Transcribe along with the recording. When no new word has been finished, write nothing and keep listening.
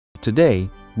Today,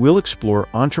 we'll explore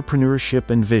entrepreneurship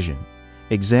and vision,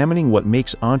 examining what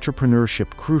makes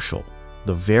entrepreneurship crucial,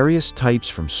 the various types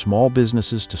from small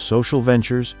businesses to social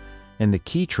ventures, and the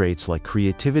key traits like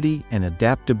creativity and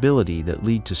adaptability that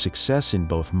lead to success in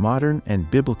both modern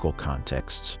and biblical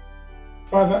contexts.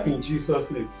 Father, in Jesus'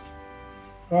 name,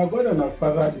 our God and our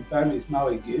Father, the time is now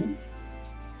again.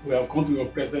 We have come to your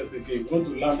presence again. We want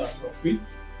to land at your feet.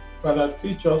 Father,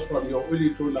 teach us from your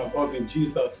holy throne above in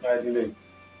Jesus' mighty name.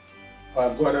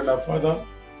 Our God and our Father,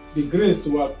 the grace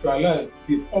to actualize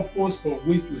the purpose for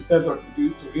which you sent us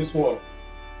to this world,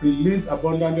 release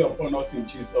abundantly upon us in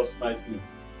Jesus' mighty name.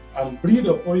 And breathe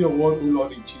upon your word, O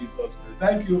Lord, in Jesus' name.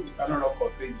 Thank you, eternal rock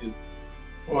of ages.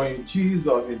 For in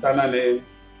Jesus' eternal name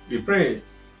we pray.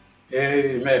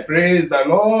 Amen. Praise the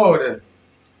Lord.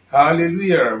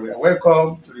 Hallelujah. We are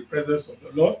welcome to the presence of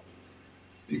the Lord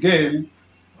again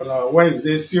on our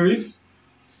Wednesday series.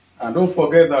 And don't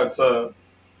forget that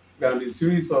we are in the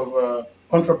series of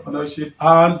entrepreneurship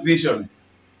and vision.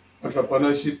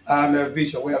 Entrepreneurship and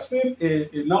vision. We have seen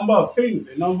a number of things,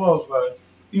 a number of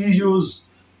issues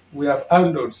we have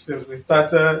handled since we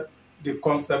started the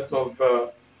concept of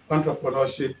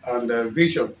entrepreneurship and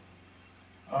vision.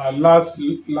 Last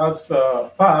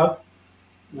part,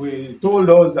 we told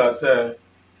us that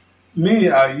me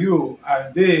and you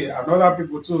and they and other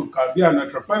people too can be an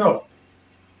entrepreneur.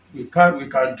 We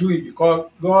can do it because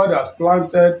God has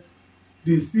planted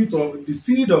the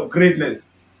seed of greatness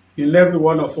in every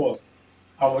one of us.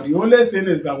 And the only thing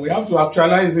is that we have to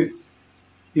actualize it.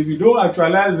 If you don't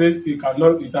actualize it, it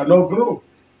cannot grow.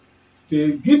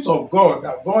 The gift of God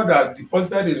that God has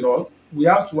deposited in us, we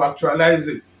have to actualize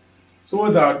it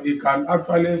so that it can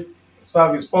actually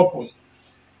serve its purpose.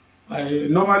 I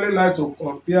normally like to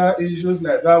compare issues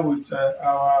like that with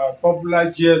our popular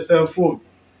GSM phone.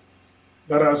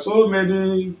 There are so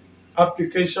many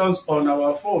applications on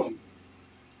our phone,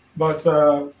 but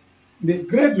the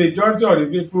great majority of the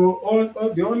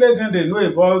people, the only thing they know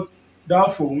about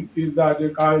that phone is that they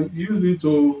can use it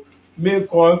to make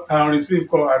calls and receive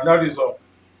calls, and that is all.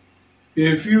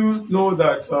 If you know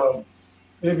that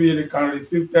maybe they can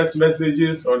receive text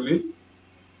messages only,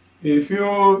 if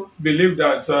you believe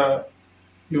that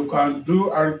you can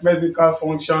do arithmetical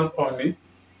functions on it,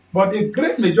 but the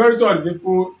great majority of the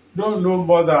people don't know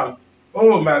more than,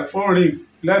 oh, my phone rings,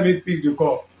 let me pick the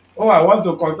call. Oh, I want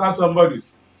to contact somebody,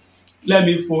 let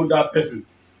me phone that person.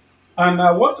 And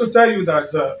I want to tell you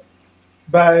that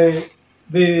by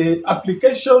the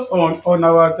applications on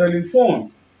our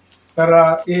telephone, there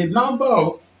are a number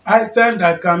of items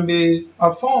that can be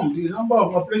performed, a number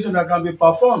of operations that can be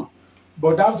performed,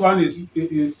 but that one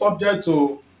is subject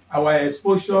to our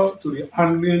exposure to the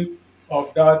handling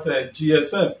of that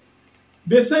GSM.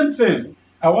 The same thing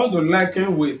I want to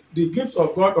liken with the gifts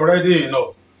of God already in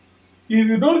us. If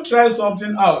you don't try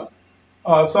something out,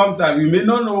 sometimes you may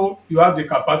not know you have the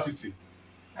capacity.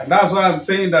 And that's why I'm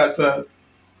saying that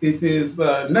it is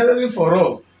necessary for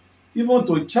us even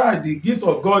to charge the gift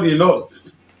of God in us.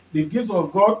 The gift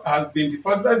of God has been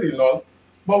deposited in us,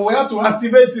 but we have to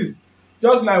activate it.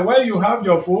 Just like when you have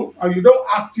your phone and you don't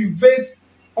activate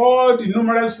all the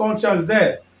numerous functions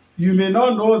there, you may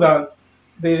not know that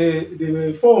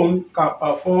the phone can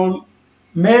perform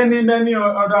many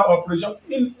other operations,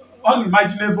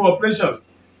 unimaginable operations,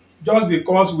 just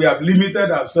because we have limited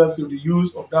ourselves to the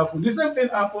use of that phone. The same thing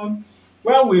happened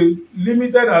when we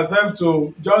limited ourselves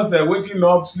to just waking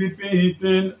up, sleeping,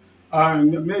 eating,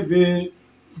 and maybe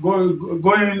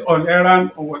going on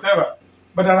errand or whatever.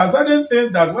 But there are certain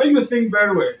things that when you think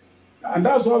very well, and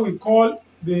that's what we call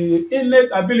the innate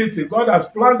ability God has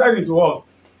planted into us.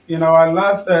 In our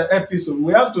last episode,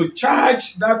 we have to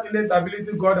charge that innate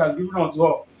ability God has given unto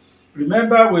us.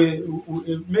 Remember, we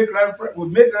made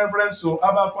reference to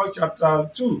Habakkuk chapter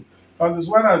 2, verses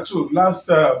 1 and 2, last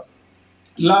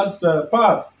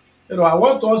part. I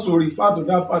want us to refer to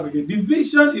that part again. The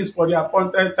vision is for the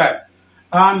appointed time,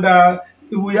 and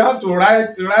we have to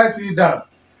write it down.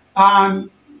 And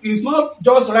it's not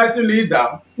just writing it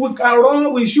down. We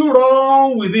should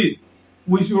run with it.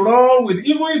 We should run with it.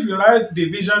 Even if you write the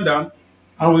vision down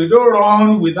and we don't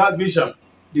run with that vision,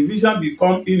 the vision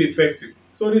becomes ineffective.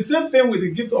 So the same thing with the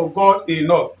gift of God in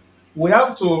us. We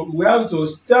have to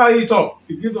stir it up.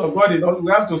 The gift of God in us,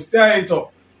 we have to stir it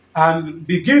up and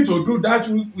begin to do that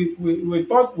we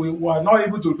thought we were not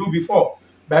able to do before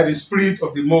by the Spirit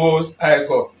of the Most High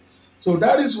God. So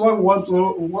that is what we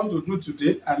want to do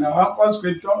today. And our Habakkuk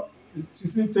scripture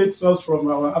takes us from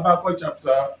our Habakkuk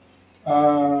chapter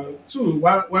 2,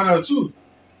 1 and 2.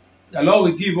 The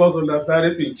Lord will give us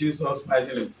understanding in Jesus'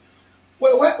 mighty name.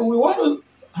 We want to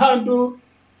handle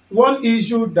one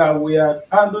issue that we had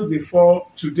handled before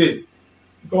today,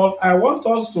 because I want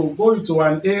us to go into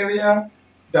an area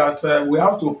that we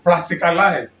have to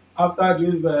practicalize after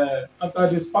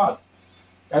this part.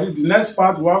 That is the next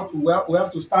part. We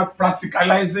have to start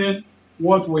practicalizing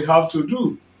what we have to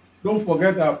do. Don't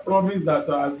forget our promise that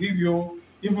I'll give you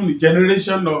even the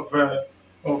generation of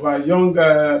young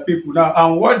people now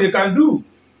and what they can do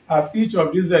at each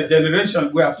of these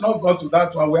generations. We have not got to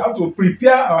that one. We have to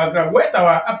prepare our ground, whet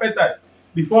our appetite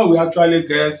before we actually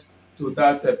get to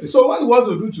that. So what we want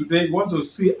to do today, we want to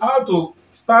see how to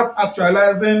start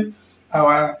actualizing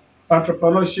our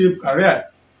entrepreneurship career.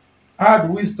 How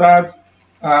do we start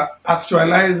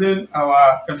actualizing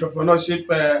our entrepreneurship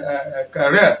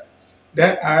career?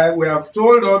 Then we have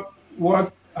told us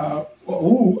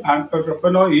who an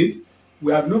entrepreneur is.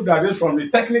 We have looked at it from the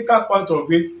technical point of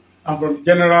view and from the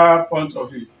general point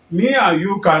of view. Me and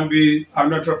you can be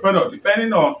an entrepreneur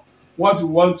depending on what you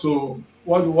want to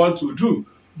do.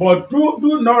 But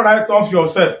do not write off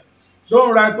yourself.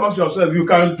 Don't write off yourself. You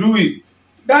can do it.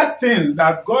 That thing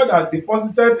that God has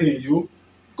deposited in you,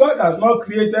 God has not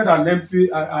created an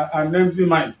empty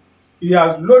mind. He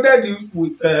has loaded it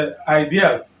with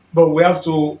ideas, but we have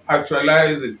to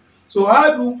actualize it. So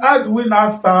how do we now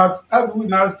start? How do we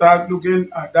now start looking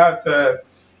at that?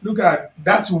 Look at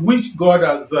that which God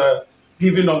has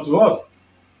given unto us,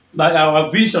 by our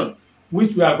vision,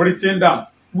 which we have written down,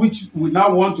 which we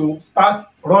now want to start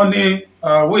running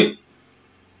with.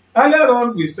 Earlier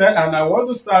on, we said, and I want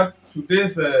to start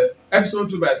today's episode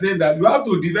too by saying that you have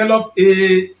to develop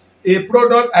a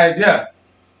product idea,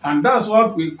 and that's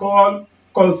what we call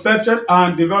conception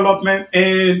and development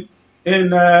in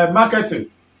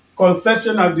marketing.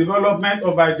 Conception and development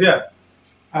of idea.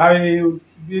 I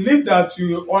believe that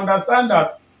you understand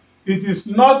that it is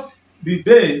not the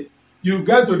day you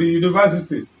get to the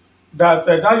university that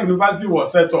that university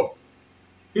was set up.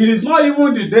 It is not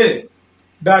even the day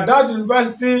that that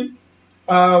university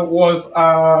was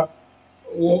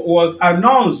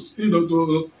announced,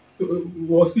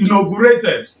 was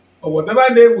inaugurated, or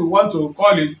whatever name we want to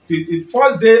call it, the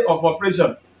first day of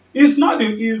operation. It's not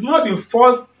the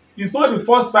first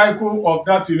cycle of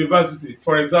that university,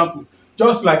 for example,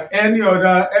 just like any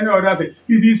other thing.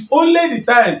 It is only the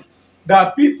time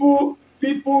that people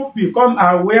become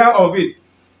aware of it.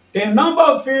 A number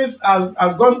of things has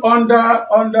gone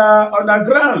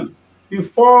underground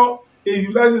before a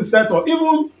university set up,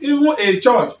 even a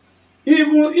church.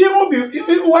 Even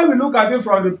when we look at it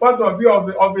from the point of view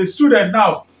of a student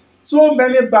now, so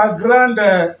many background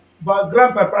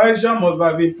preparation must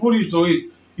have been put into it.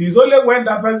 It's only when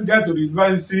that person gets to the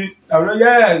university that,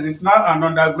 yes, it's now an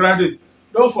undergraduate.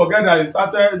 Don't forget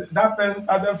that that person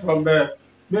started from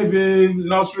maybe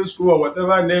nursery school or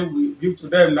whatever name we give to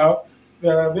them now.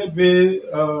 Maybe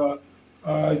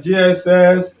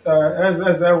GSS,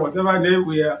 SSL, whatever name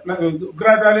we apply.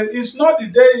 Gradually, it's not the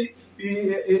day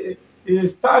he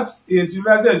starts his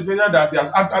university education that he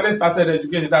has actually started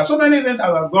education. There are so many things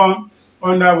that have gone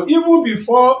on even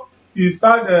before he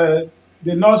started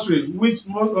the nursery, which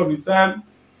most of the time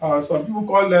some people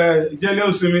call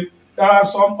Jelosimi. There are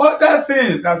some other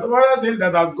things. There are some other things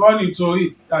that have gone into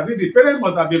it. That the parents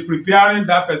must have been preparing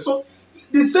that person. So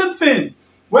the same thing.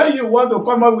 When you want to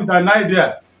come up with an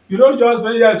idea, you don't just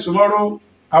say, yeah, tomorrow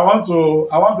I want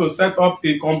to set up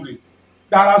a company.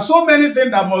 There are so many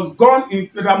things that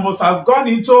must have gone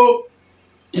into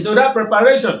that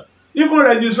preparation. Even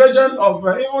registration,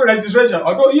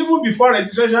 although even before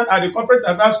registration at the Corporate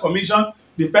Affairs Commission,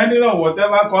 depending on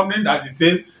whatever company that it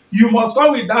is, you must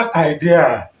come with that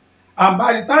idea. And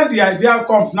by the time the idea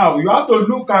comes now, you have to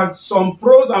look at some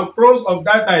pros and cons of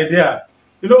that idea.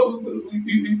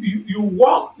 You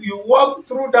walk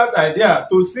through that idea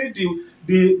to see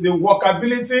the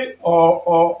workability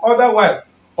or otherwise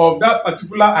of that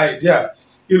particular idea.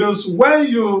 When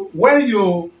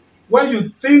you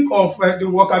think of the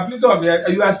workability of the idea,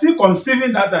 you are still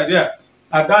conceiving that idea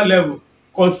at that level.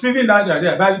 Conceiving that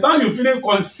idea. By the time you finish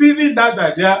conceiving that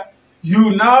idea,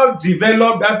 you now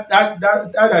develop that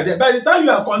idea. By the time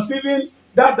you are conceiving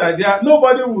that idea,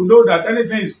 nobody will know that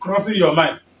anything is crossing your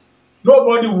mind.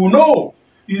 Nobody will know.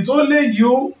 It's only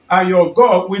you and your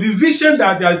God with the vision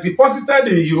that He has deposited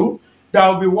in you that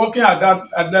will be working at that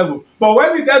level. But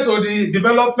when we get to the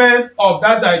development of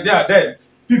that idea, then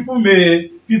people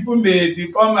may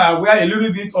become aware a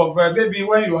little bit of maybe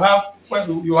when you have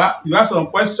some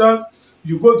questions,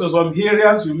 you go to some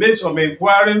areas, you make some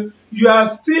inquiries, you have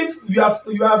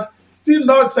still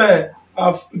not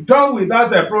done with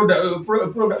that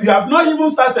program. You have not even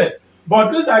started.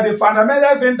 But these are the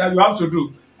fundamental things that you have to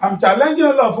do. I'm challenging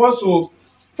all of us to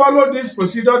follow this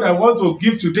procedure that I want to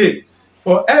give today.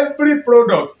 for every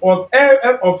product of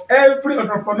every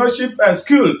entrepreneurship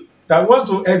skill that want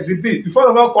to exhibit, before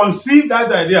of all conceive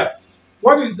that idea.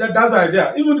 What is that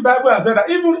idea? Even the Bible has said that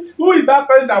even who is that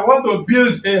person that want to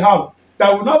build a house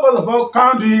that will not first of all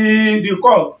count the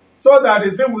cost, so that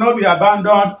the thing will not be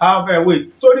abandoned halfway.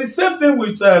 So the same thing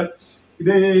with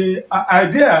the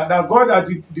idea that God has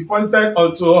deposited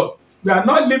unto us. We are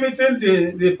not limiting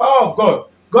the power of God.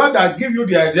 God that give you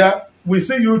the idea will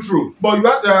see you through. But you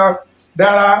have, there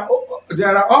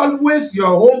are always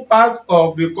your own part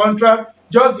of the contract,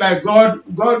 just like God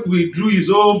withdrew his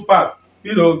own part.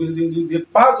 You know, the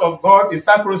part of God is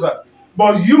sacrosanct.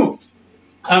 But you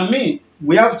and me,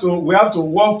 we have to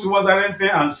work towards anything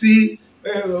and see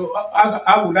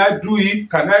how would I do it?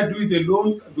 Can I do it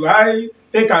alone? Do I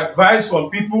take advice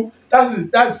from people?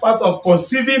 That's part of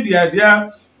conceiving the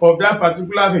idea of that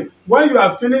particular thing. When you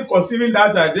are finished conceiving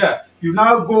that idea, you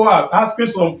now go out asking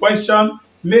some questions,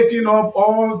 making up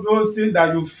all those things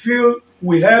that you feel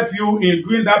will help you in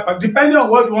doing that, depending on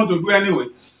what you want to do anyway.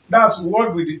 That's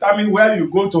what will determine where you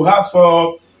go to ask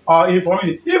for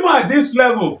information. Even at this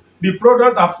level, the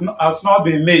product has not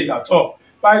been made at all.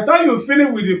 By the time you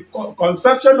finish with the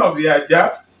conception of the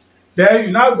idea, then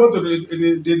you now go to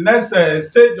the next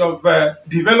stage of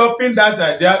developing that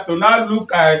idea to now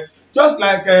look at just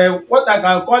like what I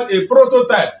can call a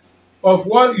prototype of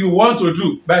what you want to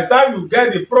do. By the time you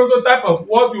get the prototype of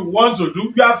what you want to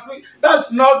do, you are free.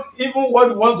 That's not even what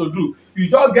you want to do. You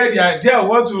just get the idea of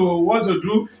what you want to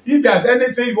do. If there's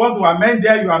anything you want to amend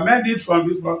there, you amend it from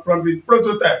the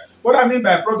prototype. What I mean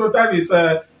by prototype is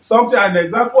something, an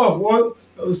example of what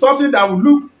something that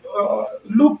will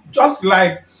look just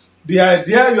like the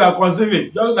idea you are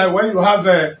conceiving, just like when you have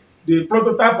the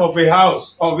prototype of a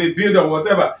house, of a building, or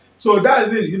whatever. So that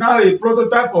is it. You now have a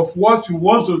prototype of what you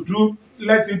want to do.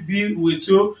 Let it be with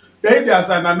you. Then there's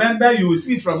an amendment you will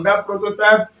see from that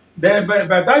prototype. Then by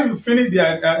the time you finish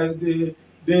the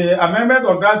amendment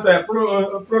of that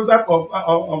prototype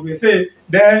of a thing,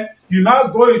 then you now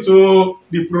go into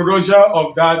the production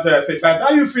of that thing. By the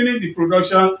time you finish the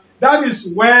production, that is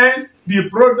when the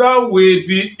product will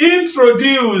be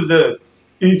introduced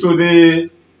into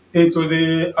the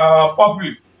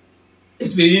public. It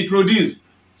will be introduced.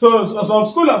 So some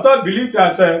school of thought believe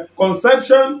that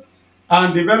conception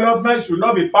and development should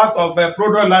not be part of a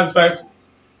product life cycle.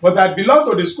 But I belong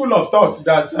to the school of thought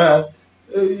that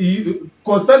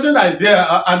conception,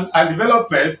 idea, and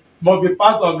development must be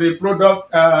part of the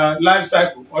product life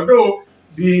cycle. Although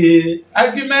the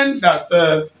argument that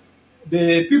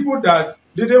the people that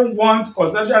didn't want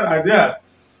conception, idea,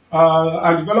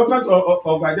 and development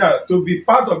of idea to be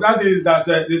part of that is that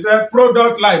they said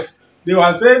product life. They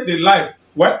were saying the life.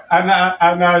 Well, and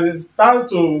I start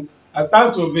to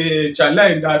be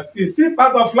challenged that it's still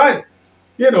part of life.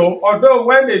 You know, although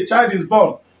when a child is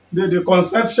born, the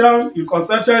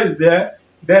conception is there,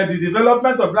 then the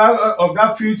development of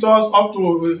that fetus up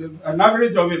to an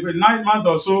average of 9 months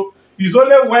or so is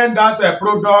only when that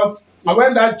product and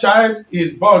when that child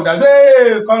is born that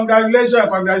hey,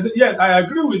 congratulations. Yes, I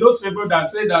agree with those people that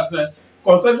say that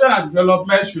conception and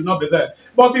development should not be there.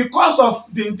 But because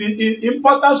of the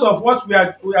importance of what we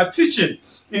are teaching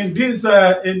in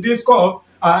this course,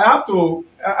 I have to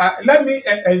let me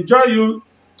enjoy you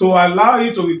to allow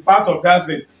you to be part of that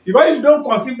thing. Because if you don't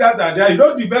conceive that idea, you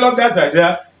don't develop that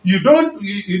idea, you don't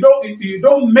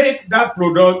make that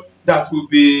product that will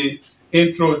be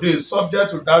introduced.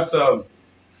 Subject to that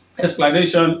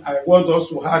explanation, I want us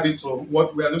to add it to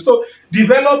what we are doing. So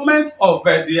development of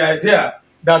the idea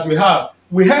that we have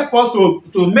will help us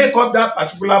to make up that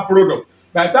particular product.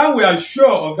 By the time we are sure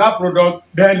of that product,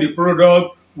 then the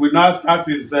product will now start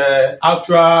its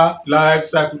actual life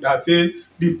cycle. That is,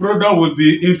 the product will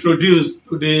be introduced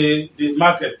to the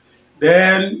market.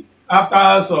 Then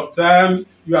after some time,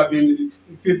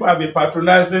 people have been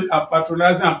patronizing and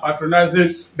patronizing and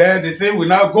patronizing. Then the thing will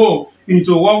now go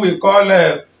into what we call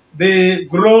the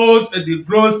growth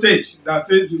stage. That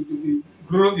is, you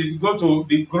go to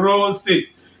the growth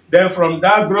stage. Then from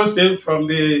that growth stage, from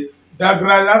the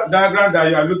diagram that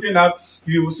you are looking at,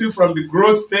 you will see from the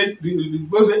growth stage, it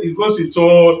goes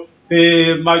into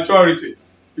the maturity.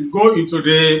 It goes into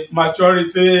the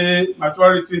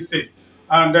maturity stage.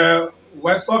 And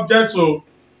we're subject to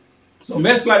some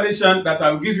explanation that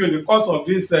I will give you in the course of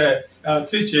this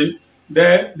teaching.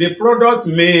 The product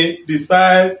may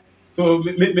decide to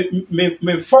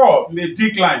may fall, may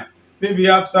decline. Maybe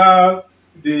after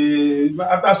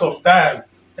some time,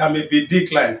 there may be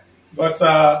decline. But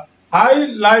I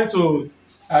like to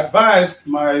advise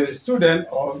my student,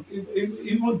 or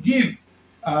even give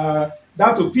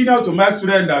that opinion to my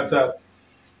student, that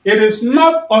it is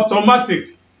not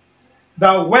automatic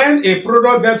that when a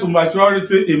product gets to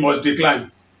maturity, it must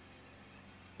decline.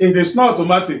 It is not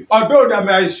automatic. Although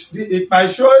it might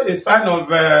show a sign of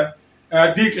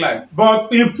decline, but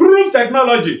with improved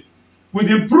technology,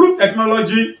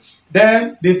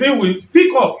 then the thing will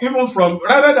pick up even from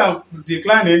rather than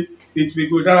declining, it will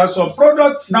go. There are some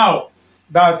products now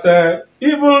that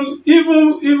even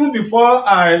before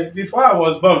I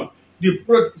was born,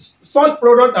 such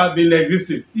products have been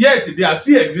existing, yet they are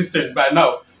still existing by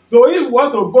now. So if you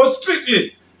want to go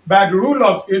strictly by the rule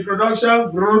of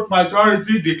introduction, growth,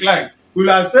 maturity, decline, we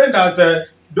will have said that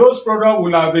those products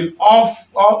will have been off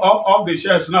the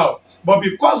shelves now. But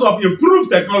because of improved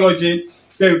technology,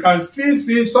 then you can still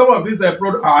see some of these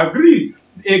products. I agree,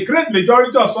 a great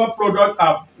majority of some products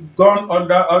have gone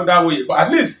under way, but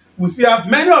at least we still have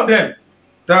many of them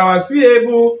that are still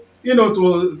able,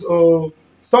 to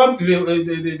storm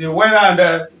the weather,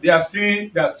 and they are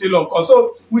still on course.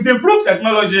 So with improved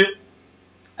technology,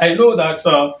 I know that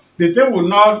the thing will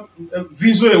not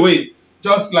visual away,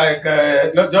 just like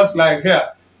here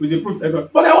with improved technology.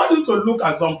 But I want you to look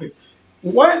at something.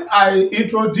 When I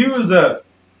introduce the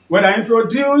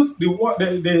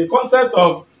concept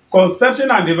of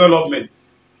conception and development,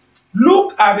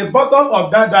 look at the bottom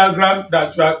of that diagram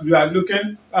that you are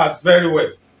looking at very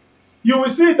well. You will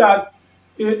see that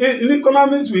in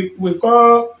economics we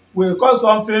call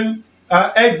something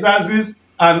x-axis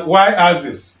and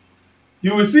y-axis.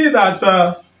 You will see that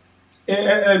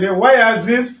the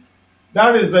y-axis,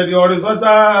 that is the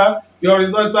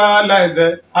horizontal line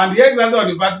there, and the x-axis of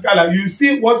the vertical line. You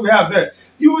see what we have there.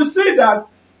 You will see that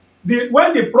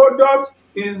when the product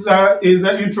is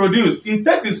introduced, it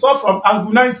takes the source from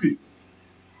angle 90.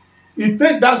 It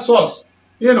takes that source,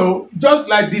 just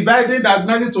like dividing that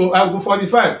 90 to angle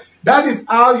 45. That is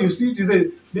how you see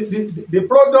the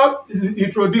product is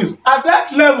introduced. At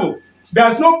that level,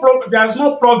 there's no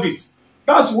profit.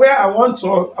 That's where I want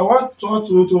to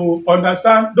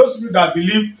understand those people that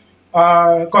believe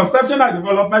conception and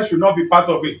development should not be part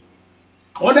of it.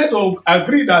 I wanted to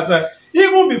agree that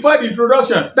even before the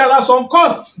introduction, there are some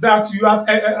costs that you have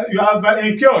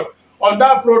incurred on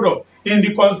that product, in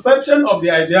the conception of the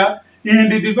idea, in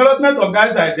the development of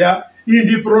that idea, in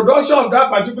the production of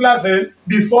that particular thing,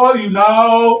 before you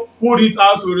now put it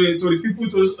out to the people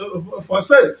for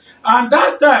sale. And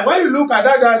that time, when you look at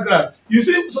that diagram, you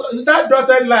see that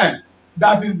dotted line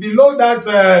that is below that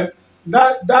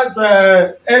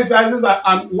x-axis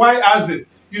and y-axis.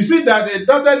 You see that the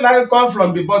dotted line comes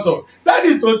from the bottom. That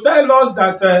is to tell us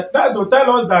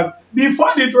that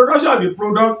before the introduction of the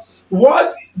product,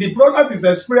 what the product is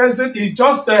experiencing is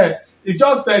just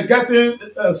getting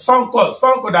some cost,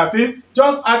 that is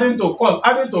just adding to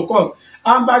cost.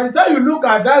 And by the time you look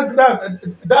at that graph,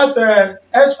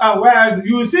 X and Y axis,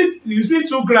 you see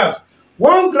two graphs.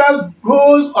 One graph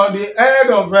goes on the head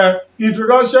of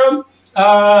introduction,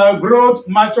 growth,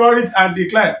 maturity, and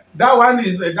decline. That one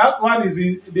is the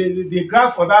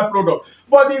graph for that product.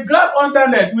 But the graph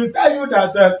underneath will tell you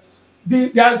that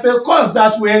there's a cost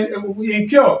that we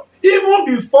incur. Even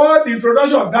before the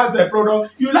introduction of that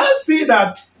product, you now see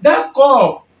that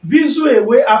curve visual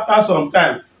away after some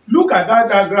time. Look at that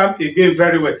diagram again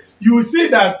very well. You will see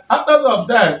that after some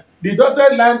time, the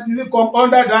dotted line didn't come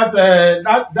under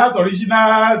that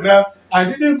original graph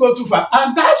and didn't go too far.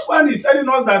 And that one is telling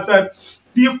us that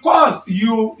the cost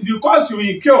you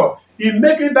incur in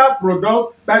making that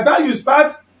product, by the time you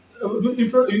start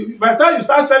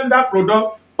selling that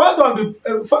product, part of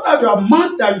the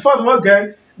amount that you first of all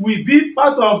get will be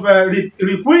part of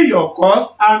recoup your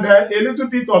cost and a little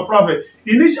bit of profit.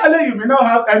 Initially, you may not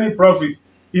have any profit.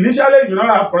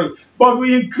 But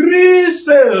we increase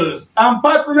sales and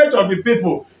patronage of the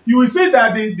people. You will see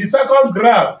that the second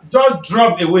graph just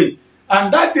dropped away.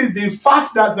 And that is the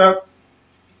fact that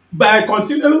by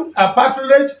continuing a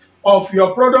patronage of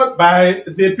your product by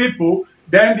the people,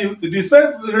 then the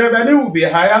sales revenue will be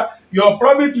higher, your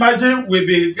profit margin will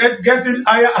be getting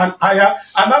higher and higher,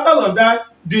 and after that,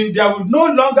 there will no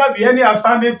longer be any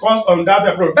outstanding cost on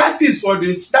that product. That is for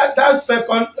that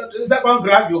second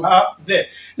graph you have there.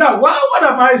 Now, what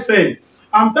am I saying?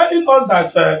 I'm telling us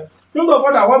that first of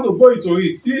all, I want to go into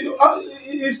it.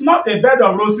 It's not a bed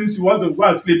of roses you want to go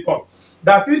and sleep on.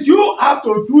 That is, you have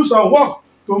to do some work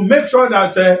to make sure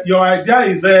that your idea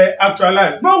is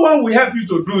actualized. No one will help you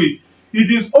to do it. It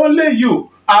is only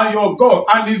you and your God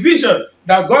and the vision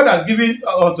that God has given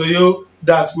unto you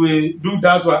that will do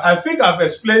that one. I think I've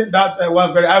explained that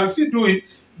one very. I will still do it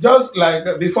just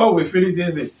like before we finish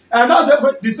this thing. And also,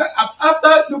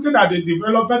 after looking at the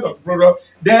development of the product,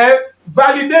 then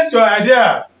validate your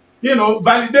idea.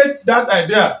 Validate that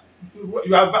idea.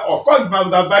 You have, of course, you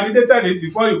must have validated it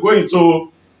before you go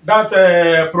into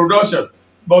production.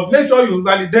 But make sure you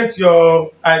validate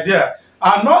your idea.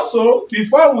 And also,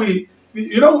 before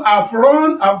I've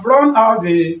run out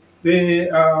the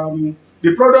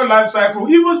product life cycle,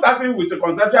 even starting with the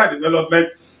conceptual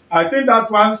development. I think that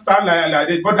one stand like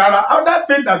this. But there are other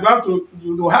things that you have to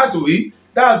have to it.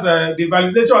 That's the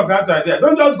validation of that idea.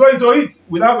 Don't just go into it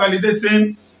without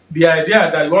validating the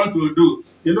idea that you want to do.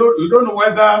 You don't know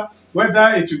whether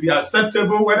it will be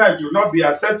acceptable, whether it will not be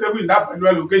acceptable in that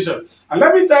particular location. And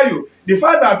let me tell you, the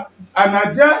fact that an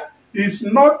idea is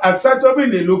not acceptable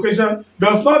in a location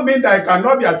does not mean that it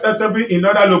cannot be acceptable in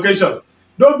other locations.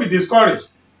 Don't be discouraged.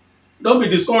 Don't be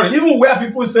discouraged. Even where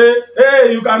people say,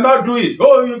 hey, you cannot do it.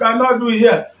 Oh, you cannot do it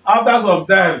here. After some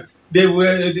time, they will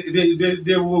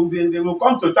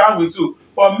come to terms with you.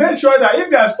 But make sure that if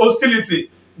there's hostility,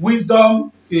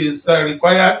 wisdom is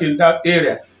required in that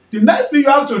area. The next thing you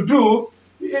have to do,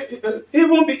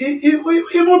 even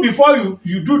before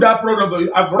you do that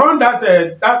product, I've run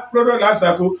that product life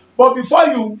cycle. But before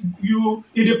you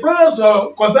in the process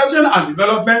of conception and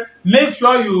development, make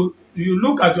sure you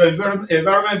look at your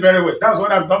environment very well. That's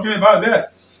what I'm talking about there.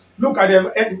 Look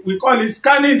at we call it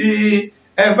scanning the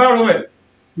environment.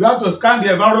 You have to scan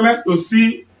the environment to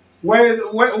see there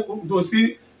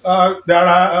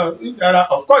are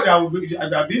of course there will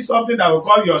be something that will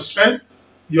call your strength,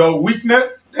 your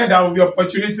weakness, then there will be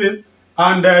opportunities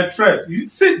and threat. You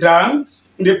sit down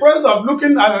in the process of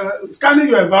looking at scanning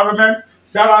your environment.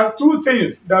 There are two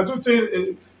things.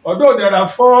 Although there are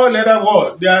 4-letter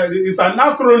words, there is an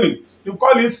acronym. You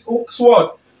call it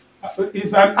SWOT.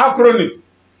 It's an acronym.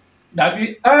 That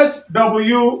is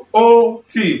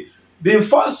SWOT. The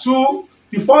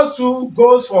first two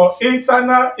goes for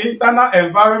internal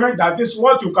environment. That is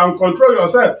what you can control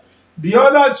yourself. The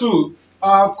other two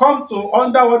come to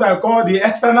under what I call the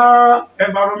external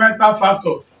environmental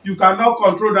factor. You cannot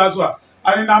control that one.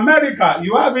 And in America,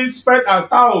 you have it spread as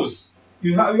TAOs.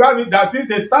 You have it, that is,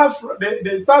 they start from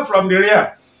the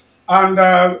rear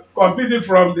and completed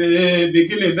from the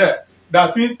beginning there.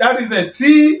 That is a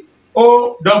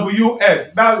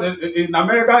TOWS. That's in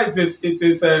America. It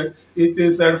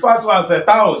is referred to as a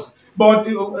TAOS. But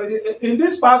in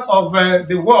this part of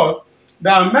the world,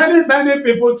 there are many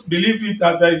people believe it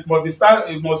that it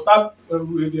must start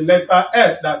with the letter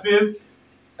S. That is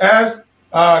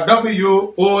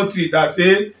SWOT. That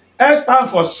is. S stands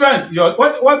for strength.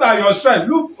 What are your strengths?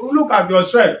 Look at your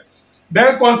strength.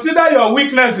 Then consider your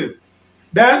weaknesses.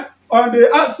 Then on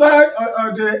the outside,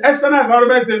 on the external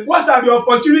environment, what are the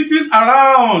opportunities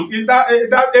around in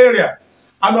that area?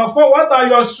 And of course, what are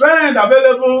your strengths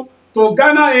available to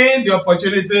garner in the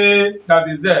opportunity that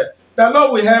is there? The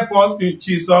Lord will help us in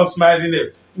Jesus' mighty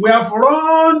name. We have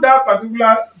run that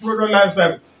particular product life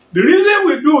cycle. The reason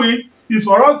we do it is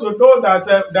for us to know that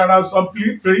there are some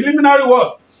preliminary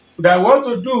work that we want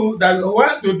to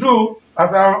do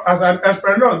as an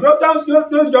entrepreneur.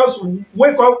 Don't just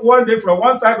wake up one day from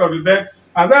one side of the bed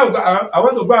and say, I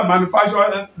want to go and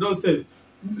manufacture those things.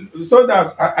 So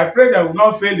that I pray that will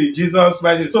not fail in Jesus'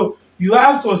 mighty name. So you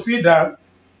have to see that,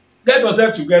 get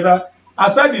yourself together,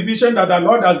 accept the vision that the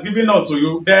Lord has given unto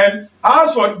you, then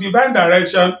ask for divine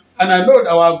direction, and I know that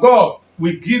our God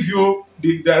will give you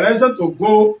the direction to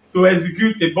go to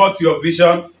execute about your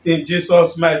vision in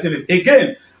Jesus' mighty name.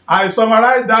 Again, I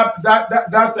summarize that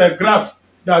graph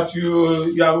that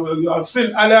you have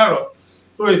seen earlier on.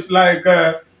 So it's like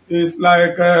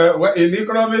in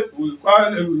economics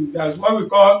that's what we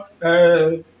call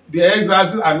the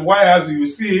x-axis and y-axis. You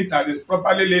see it that is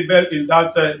properly labeled in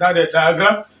that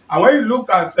diagram. And when you look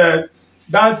at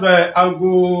that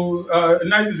angle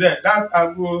 90 there, that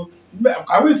angle,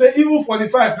 can we say even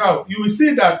 45 now, you will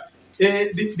see that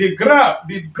the graph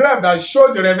that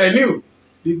showed the revenue.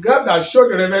 The graph that showed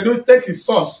the revenue take its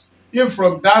source in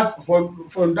from that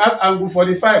angle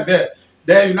 45 there.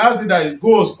 Then you now see that it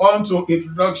goes on to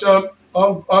introduction,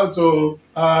 onto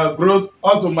growth,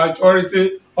 onto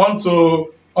maturity,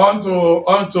 onto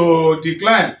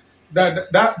decline.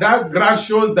 That graph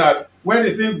shows that when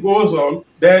the thing goes on,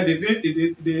 then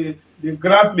the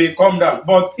graph may come down.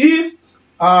 But if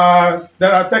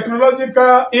there are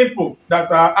technological input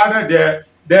that are added there,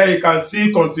 then you can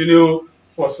see continue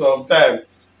for some time.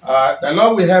 The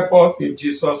Lord will help us in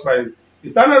Jesus' name.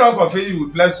 Eternal Rock of Ages will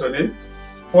bless your name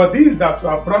for these that you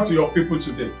have brought to your people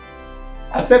today.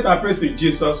 Accept our praise in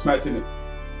Jesus' mighty name.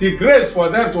 The grace for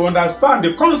them to understand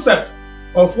the concept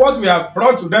of what we have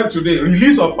brought to them today,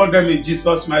 release upon them in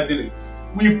Jesus' mighty name.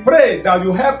 We pray that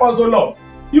you help us, O Lord,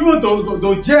 even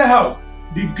to jail out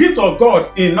the gift of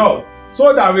God in us,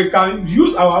 so that we can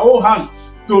use our own hand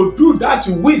to do that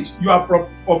which you are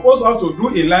proposed us to do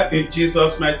in life in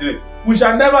Jesus' mighty name. We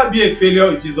shall never be a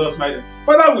failure in Jesus' mighty name.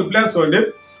 Father, we bless your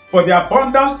name for the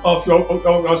abundance of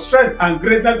your strength and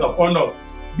greatness upon us.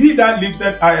 Be that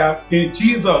lifted higher in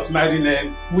Jesus' mighty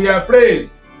name. We are praying.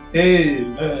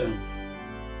 Amen.